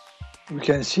variables, we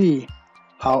can see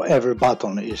how every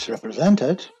button is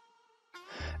represented,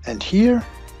 and here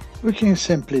we can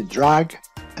simply drag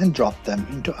and drop them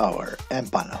into our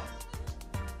M-panel.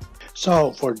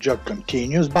 So for jog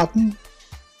continuous button,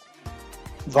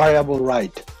 variable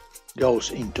write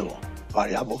goes into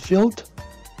variable field,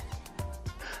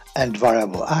 and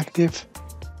variable active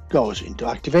goes into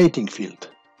activating field.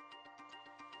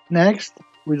 Next,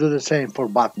 we do the same for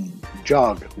button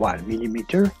jog 1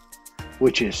 mm,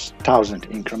 which is 1000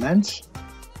 increments.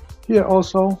 Here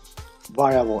also,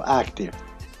 variable active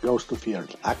goes to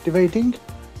field activating,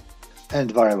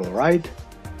 and variable write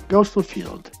goes to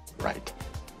field write.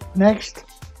 Next,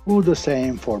 we'll do the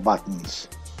same for buttons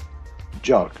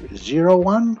jog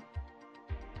 01,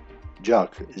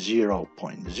 jog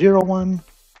 0.01,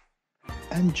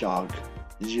 and jog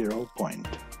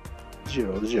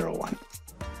 0.001.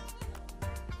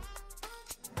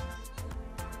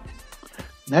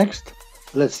 Next,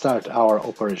 let's start our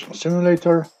operational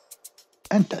simulator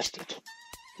and test it.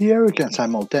 Here we can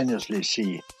simultaneously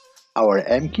see our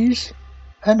M keys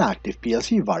and active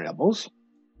PLC variables,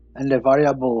 and the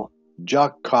variable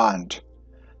jog count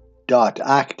dot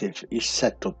active is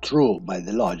set to true by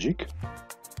the logic,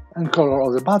 and color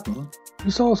of the button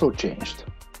is also changed.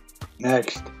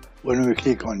 Next, when we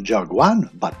click on jog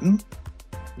 1 button,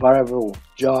 variable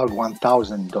jog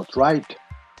 1000.write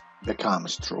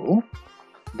becomes true.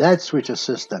 That switches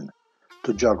system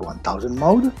to jog 1000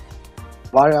 mode.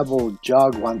 Variable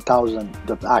jog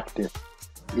 1000.active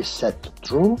is set to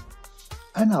true,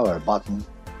 and our button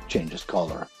changes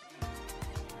color.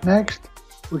 Next,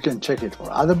 we can check it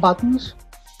for other buttons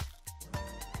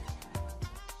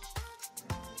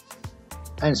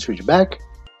and switch back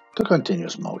to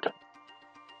continuous mode.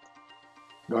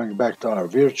 Going back to our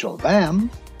virtual VM,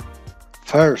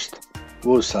 first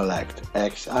we'll select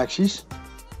X-axis,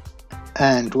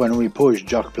 and when we push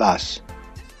jog plus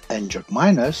and jog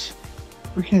minus,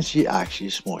 we can see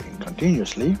axis moving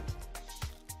continuously.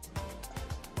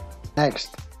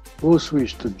 Next, we'll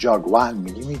switch to jog 1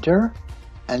 mm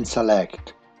and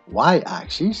select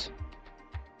Y-axis.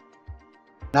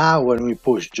 Now when we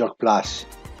push jog plus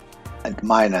and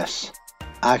minus,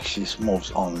 axis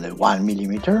moves only 1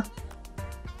 mm.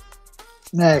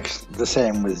 Next, the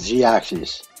same with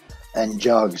Z-axis and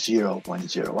jog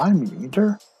 0.01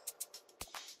 mm.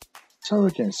 So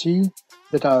we can see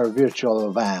that our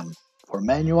virtual VM for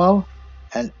manual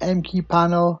and M key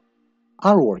panel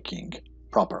are working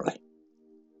properly.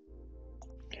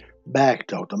 Back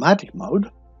to automatic mode,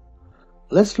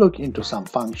 let's look into some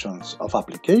functions of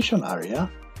application area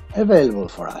available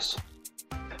for us.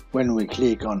 When we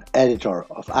click on Editor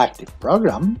of Active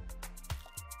Program,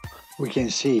 we can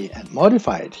see and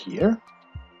modify it here,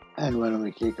 and when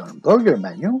we click on Burger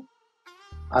menu,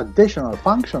 additional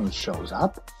functions shows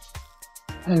up,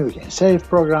 and we can save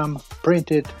program,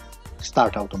 print it,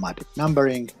 start automatic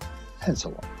numbering, and so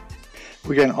on.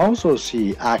 We can also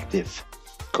see active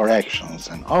corrections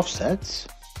and offsets,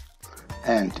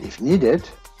 and if needed,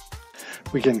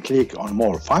 we can click on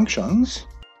More Functions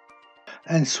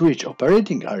and switch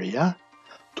operating area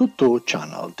to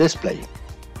 2-channel display.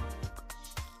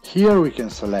 Here we can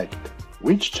select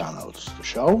which channels to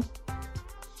show,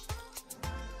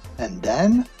 and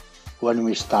then when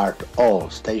we start all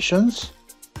stations,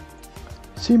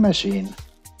 see machine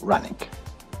running.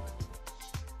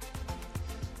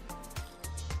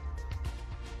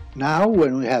 Now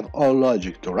when we have all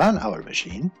logic to run our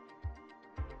machine,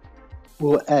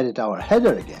 we'll edit our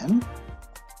header again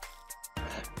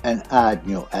and add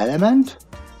new element,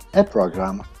 a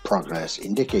program progress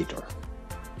indicator.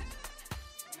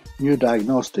 New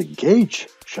diagnostic gauge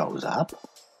shows up,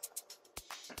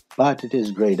 but it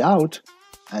is grayed out,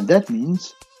 and that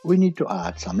means we need to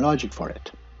add some logic for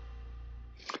it.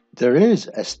 There is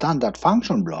a standard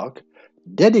function block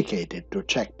dedicated to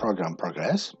check program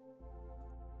progress,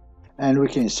 and we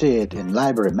can see it in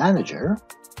Library Manager,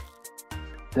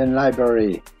 then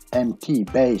Library MT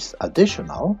base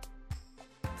additional,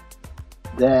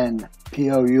 then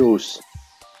POUs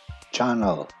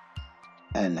channel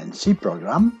NNC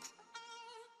program,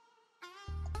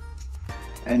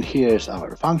 and here's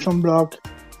our function block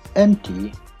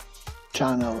MT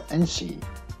channel NC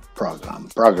program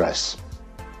progress.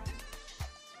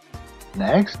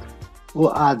 Next,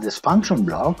 we'll add this function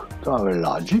block to our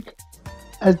logic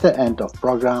at the end of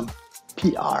program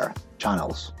PR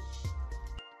channels.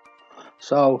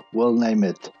 So we'll name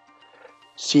it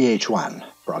CH1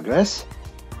 progress,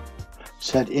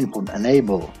 set input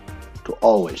enable to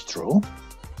always true,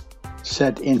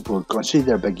 set input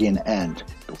consider begin end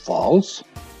to false,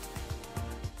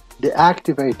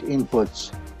 deactivate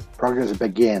inputs progress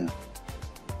begin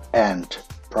and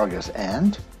progress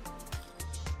end,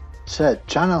 set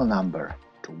channel number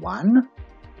to 1,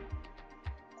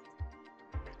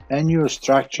 and use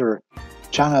structure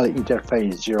channel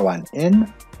interface 01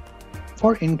 in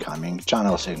for incoming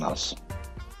channel signals.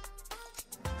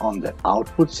 On the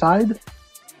output side,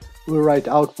 we write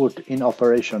output in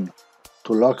operation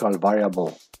to local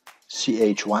variable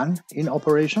ch1 in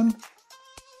operation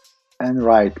and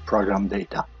write program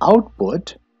data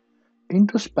output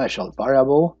into special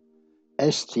variable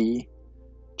st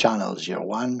channel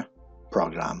 01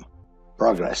 program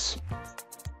progress.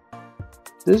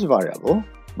 This variable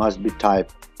must be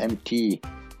type mt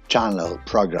channel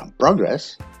program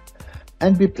progress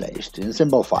and be placed in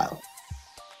symbol file.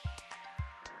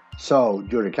 So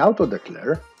during auto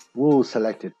declare, we will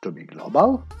select it to be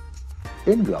global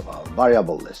in global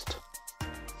variable list.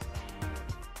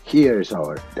 Here is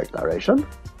our declaration,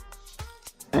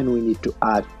 and we need to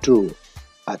add 2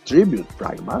 attribute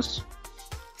pragmas,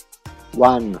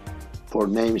 one for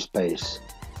namespace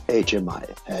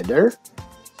HMI header,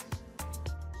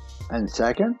 and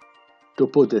second to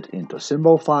put it into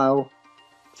symbol file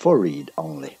for read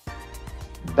only.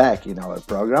 Back in our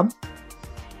program,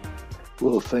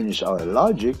 we'll finish our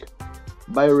logic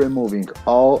by removing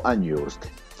all unused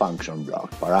function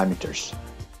block parameters.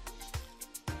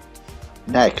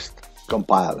 Next,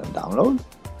 compile and download,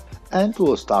 and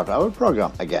we'll start our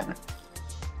program again.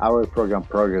 Our program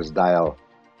progress dial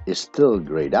is still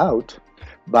grayed out,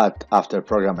 but after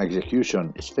program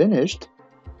execution is finished,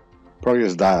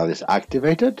 progress dial is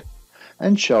activated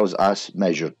and shows us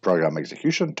measured program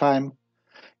execution time,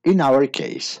 in our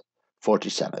case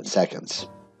 47 seconds.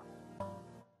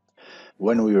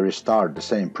 When we restart the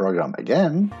same program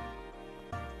again,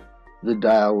 the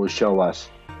dial will show us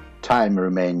time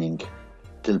remaining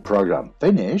till program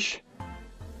finish,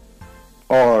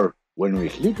 or when we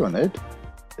click on it,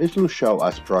 it will show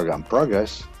us program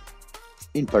progress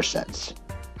in percents.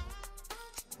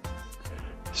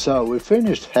 So we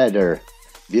finished header,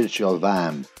 virtual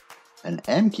VAM, and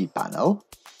M-key panel,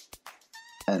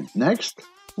 and next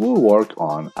we'll work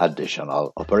on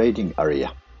additional operating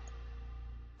area.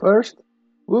 First,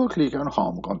 we'll click on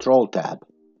Home Control tab.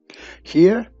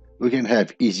 Here we can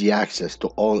have easy access to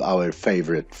all our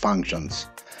favorite functions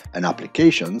and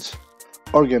applications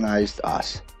organized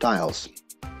as tiles.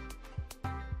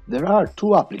 There are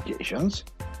 2 applications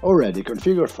already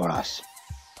configured for us.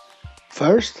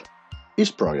 First is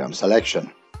program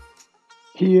selection.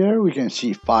 Here we can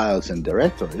see files and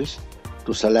directories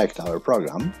to select our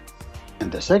program,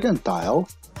 and the second tile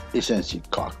is CNC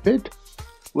Cockpit,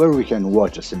 where we can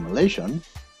watch a simulation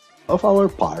of our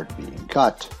part being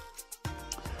cut.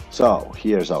 So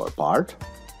here's our part,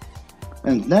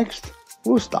 and next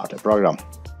we'll start a program.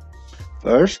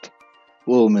 First,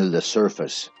 we'll mill the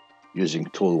surface using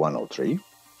tool 103.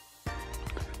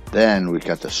 Then we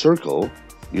cut a circle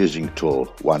using tool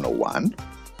 101.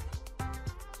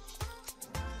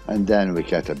 And then we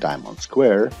cut a diamond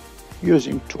square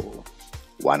using tool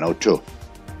 102.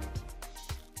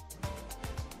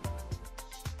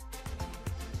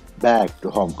 Back to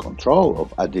home control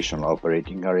of additional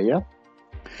operating area,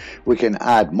 we can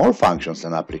add more functions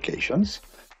and applications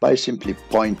by simply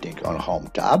pointing on Home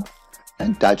tab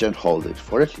and touch and hold it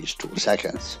for at least 2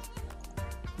 seconds.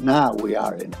 Now we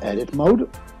are in edit mode.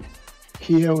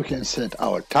 Here we can set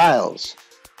our tiles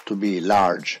to be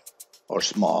large or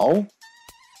small,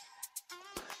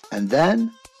 and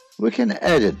then we can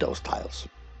edit those tiles.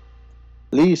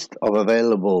 List of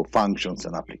available functions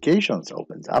and applications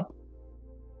opens up.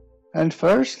 And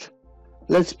first,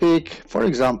 let's pick, for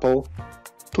example,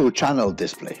 2-channel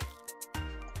display.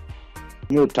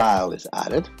 New tile is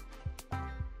added.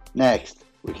 Next,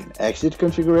 we can exit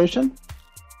configuration.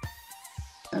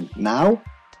 And now,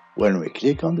 when we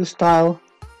click on this tile,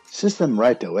 system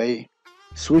right away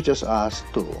switches us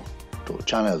to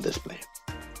 2-channel display.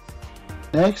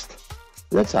 Next,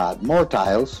 let's add more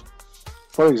tiles.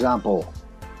 For example,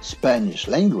 Spanish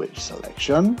language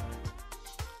selection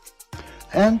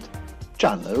and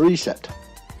channel reset.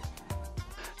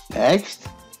 Next,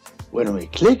 when we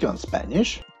click on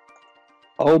Spanish,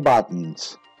 all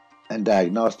buttons and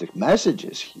diagnostic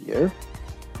messages here,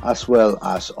 as well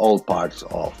as all parts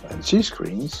of NC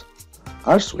screens,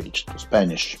 are switched to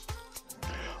Spanish.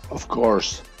 Of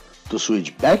course, to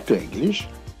switch back to English,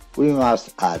 we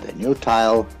must add a new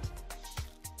tile,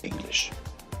 English.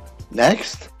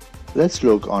 Next, let's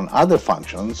look on other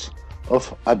functions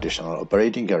of additional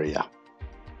operating area.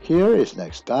 Here is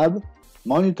next tab,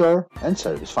 Monitor and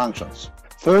Service Functions.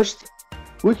 First,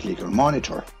 we click on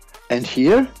Monitor, and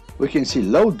here we can see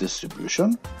load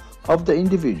distribution of the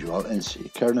individual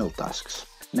NC kernel tasks.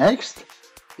 Next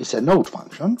is a node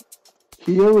function.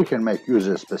 Here we can make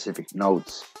user-specific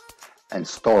nodes and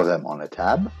store them on a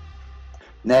tab.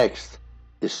 Next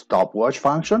is stopwatch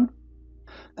function,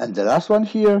 and the last one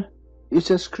here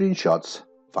is a screenshots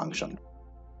function.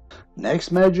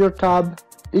 Next major tab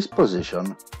is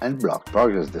position and block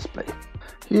progress display.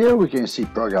 Here we can see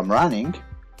program running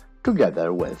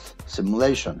together with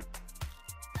simulation.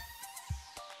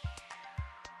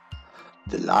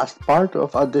 The last part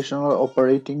of additional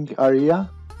operating area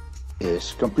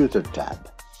is computer tab.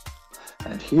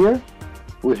 And here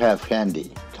we have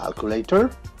handy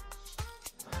calculator,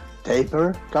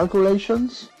 taper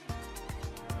calculations,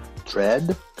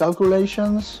 thread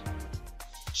calculations,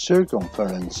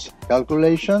 circumference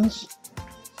calculations,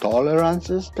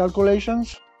 tolerances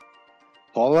calculations,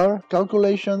 polar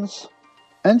calculations,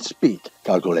 and speed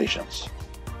calculations.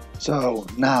 So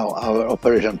now our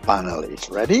operation panel is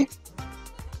ready,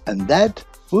 and that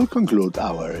will conclude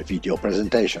our video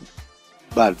presentation.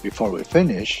 But before we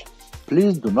finish,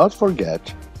 please do not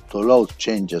forget to load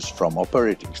changes from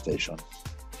operating station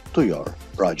to your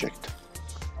project.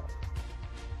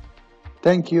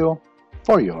 Thank you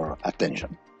for your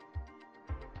attention.